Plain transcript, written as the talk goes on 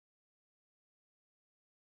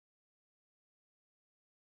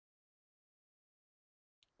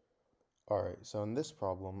Alright, so in this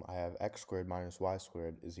problem, I have x squared minus y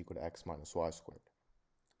squared is equal to x minus y squared.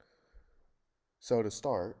 So to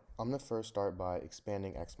start, I'm going to first start by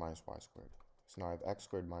expanding x minus y squared. So now I have x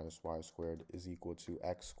squared minus y squared is equal to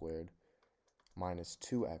x squared minus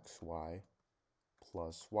 2xy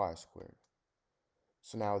plus y squared.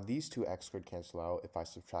 So now these two x squared cancel out if I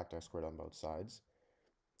subtract x squared on both sides.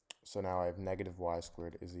 So now I have negative y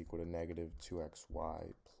squared is equal to negative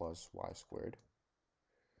 2xy plus y squared.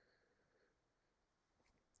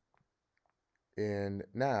 And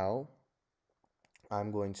now I'm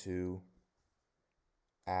going to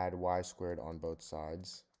add y squared on both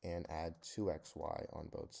sides and add 2xy on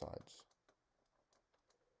both sides.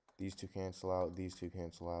 These two cancel out, these two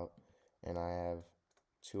cancel out, and I have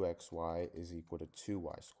 2xy is equal to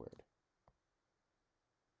 2y squared.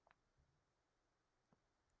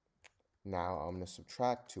 Now I'm going to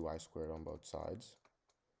subtract 2y squared on both sides.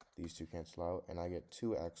 These two cancel out, and I get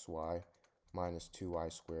 2xy minus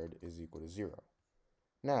 2y squared is equal to 0.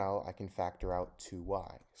 Now I can factor out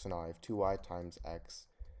 2y. So now I have 2y times x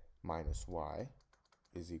minus y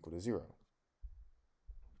is equal to 0.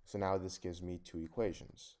 So now this gives me two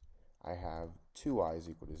equations. I have 2y is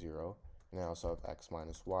equal to 0, and I also have x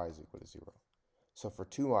minus y is equal to 0. So for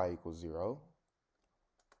 2y equals 0,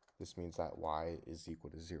 this means that y is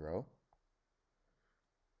equal to 0.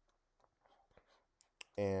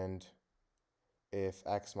 And if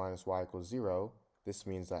x minus y equals 0, this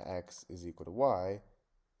means that x is equal to y,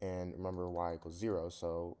 and remember y equals 0,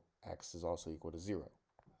 so x is also equal to 0.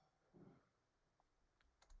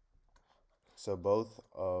 So both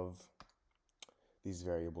of these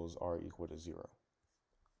variables are equal to 0.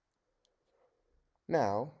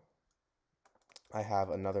 Now, I have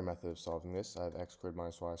another method of solving this. I have x squared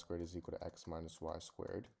minus y squared is equal to x minus y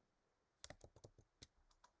squared.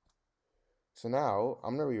 So now,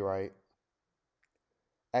 I'm going to rewrite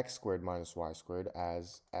x squared minus y squared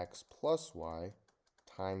as x plus y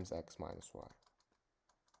times x minus y.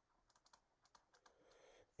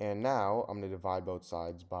 And now, I'm going to divide both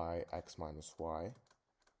sides by x minus y.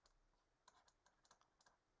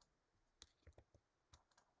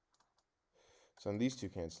 So then these two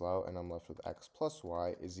cancel out, and I'm left with x plus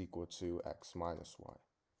y is equal to x minus y.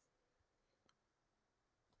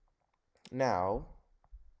 Now,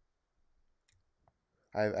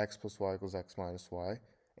 I have x plus y equals x minus y,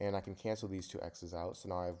 and I can cancel these two x's out. So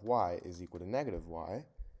now I have y is equal to negative y,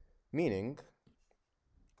 meaning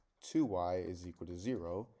 2y is equal to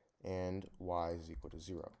 0, and y is equal to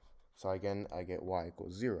 0. So again, I get y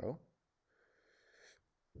equals 0.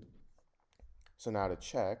 So now to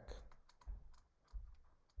check,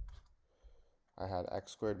 I had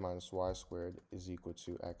x squared minus y squared is equal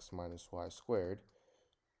to x minus y squared.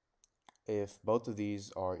 If both of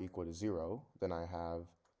these are equal to 0, then I have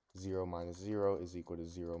 0 minus 0 is equal to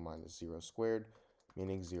 0 minus 0 squared,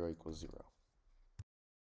 meaning 0 equals 0.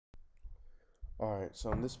 Alright,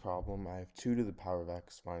 so in this problem, I have 2 to the power of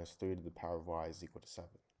x minus 3 to the power of y is equal to 7.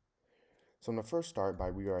 So I'm going to first start by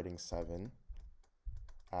rewriting 7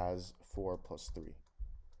 as 4 plus 3.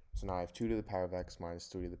 So now I have 2 to the power of x minus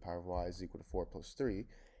 3 to the power of y is equal to 4 plus 3.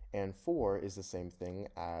 And 4 is the same thing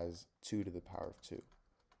as 2 to the power of 2.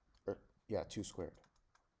 2 squared.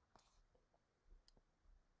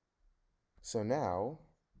 So now,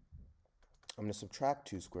 I'm going to subtract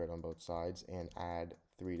 2 squared on both sides and add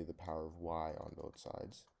 3 to the power of y on both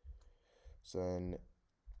sides. So then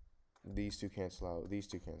these two cancel out, these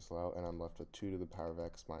two cancel out, and I'm left with 2 to the power of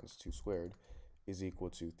x minus 2 squared is equal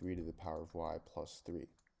to 3 to the power of y plus 3.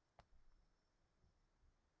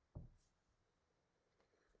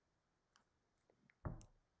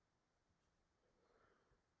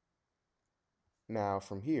 Now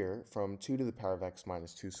from here, from 2 to the power of x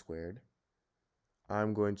minus 2 squared,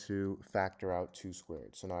 I'm going to factor out 2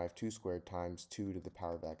 squared. So now I have 2 squared times 2 to the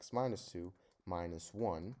power of x minus 2 minus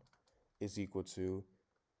 1 is equal to,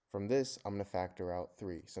 from this, I'm going to factor out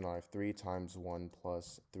 3. So now I have 3 times 1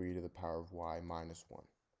 plus 3 to the power of y minus 1.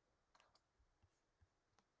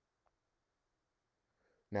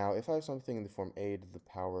 Now, if I have something in the form a to the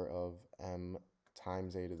power of m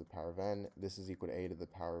times a to the power of n, this is equal to a to the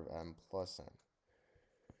power of m plus n.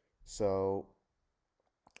 So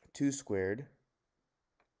 2 squared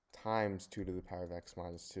times 2 to the power of x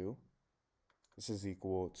minus 2, this is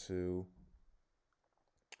equal to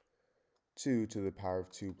 2 to the power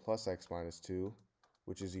of 2 plus x minus 2,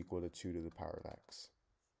 which is equal to 2 to the power of x.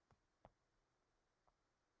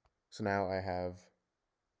 So now I have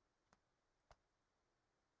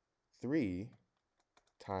 3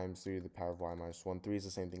 times 3 to the power of y minus 1. 3 is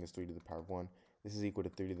the same thing as 3 to the power of 1. This is equal to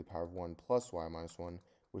 3 to the power of 1 plus y minus 1,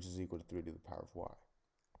 which is equal to 3 to the power of y.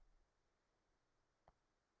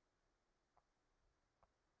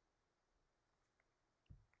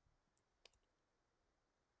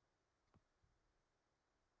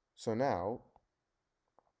 So now,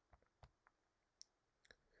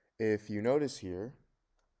 if you notice here,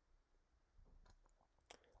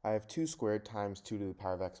 I have 2 squared times 2 to the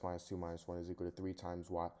power of x minus 2 minus 1 is equal to 3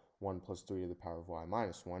 times y, 1 plus 3 to the power of y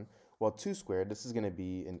minus 1. Well, 2 squared, this is going to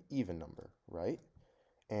be an even number, right?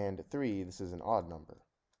 And 3, this is an odd number.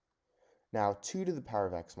 Now, 2 to the power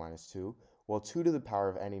of x minus 2, well, 2 to the power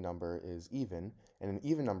of any number is even, and an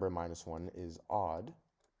even number minus 1 is odd.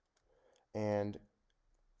 And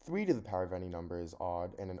 3 to the power of any number is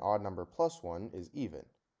odd, and an odd number plus 1 is even.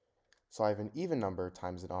 So I have an even number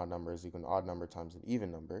times an odd number is equal to an odd number times an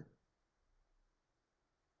even number,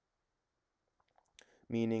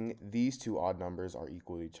 meaning these two odd numbers are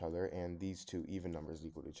equal to each other, and these two even numbers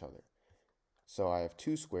equal to each other. So I have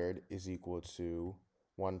 2 squared is equal to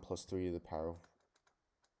 1 plus 3 to the power of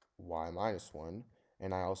y minus 1,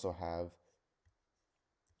 and I also have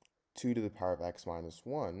 2 to the power of x minus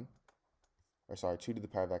 1, 2 to the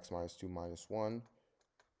power of x minus 2 minus 1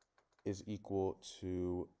 is equal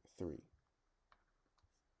to 3.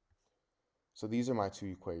 So these are my two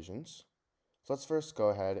equations. So let's first go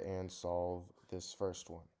ahead and solve this first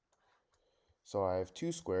one. So I have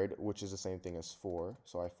 2 squared, which is the same thing as 4.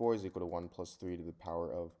 So I have 4 is equal to 1 plus 3 to the power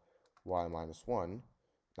of y minus 1.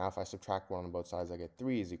 Now if I subtract 1 on both sides, I get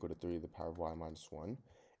 3 is equal to 3 to the power of y minus 1.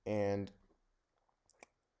 And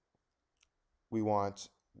we want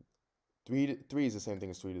 3 is the same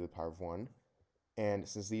thing as 3 to the power of 1. And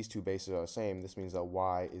since these two bases are the same, this means that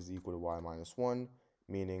y is equal to y minus 1,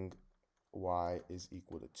 meaning y is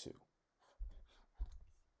equal to 2.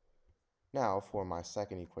 Now for my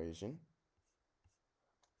second equation,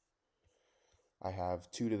 I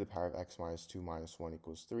have 2 to the power of x minus 2 minus 1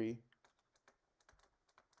 equals 3,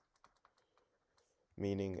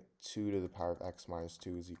 meaning 2 to the power of x minus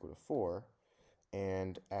 2 is equal to 4,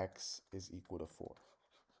 and x is equal to 4.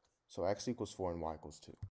 So x equals 4 and y equals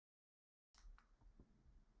 2.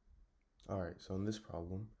 Alright, so in this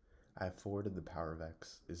problem, I have 4 to the power of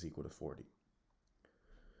x is equal to 40.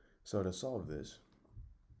 So to solve this,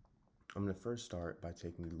 I'm going to first start by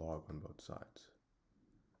taking the log on both sides.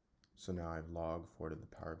 So now I have log 4 to the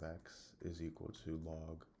power of x is equal to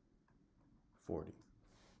log 40.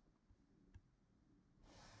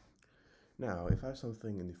 Now, if I have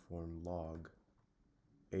something in the form log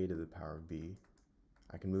a to the power of b,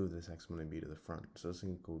 I can move this exponent b to the front. So this is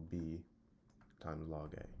equal to b times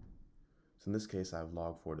log a. So in this case, I have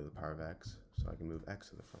log 4 to the power of x, so I can move x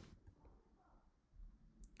to the front.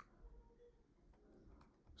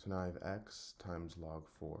 So now I have x times log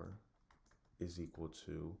 4 is equal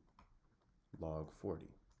to log 40.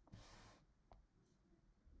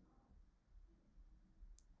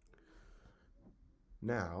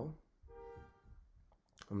 Now,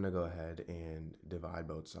 I'm going to go ahead and divide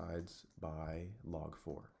both sides by log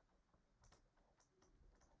 4.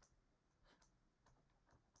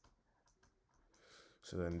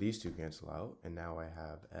 So then these two cancel out, and now I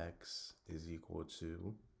have x is equal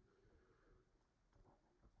to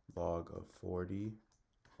log of 40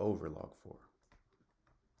 over log 4.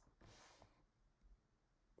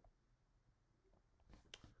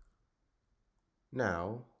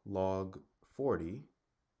 Now, log 40,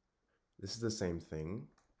 this is the same thing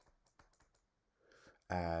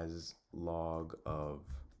as log of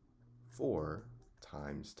 4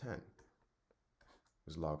 times 10.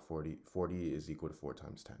 Is log 40 is equal to 4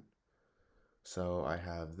 times 10. So I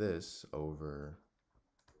have this over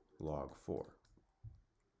log 4.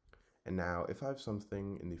 And now if I have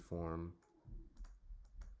something in the form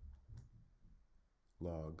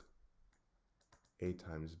log a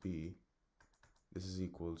times b, this is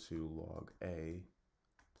equal to log a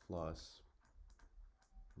plus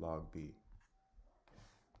log b.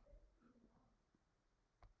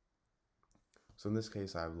 So in this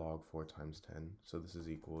case, I have log 4 times 10, so this is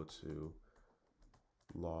equal to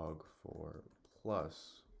log 4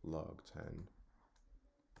 plus log 10,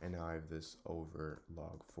 and now I have this over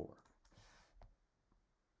log 4.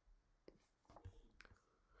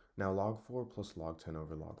 Now log 4 plus log 10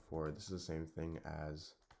 over log 4, this is the same thing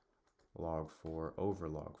as log 4 over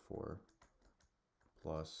log 4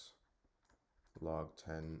 plus log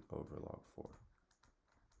 10 over log 4.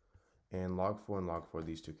 And log 4 and log 4,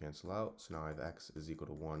 these two cancel out, so now I have x is equal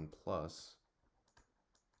to 1 plus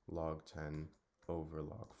log 10 over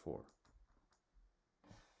log 4.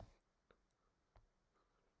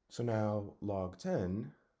 So now log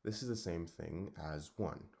 10, this is the same thing as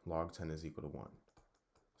 1. Log 10 is equal to 1.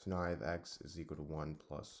 So now I have x is equal to 1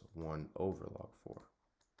 plus 1 over log 4.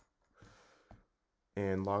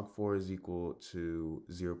 And log 4 is equal to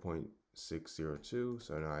 0.602,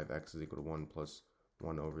 so now I have x is equal to 1 plus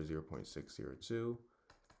 1 over 0.602,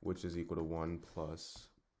 which is equal to 1 plus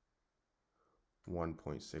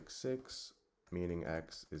 1.66, meaning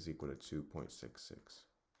x is equal to 2.66.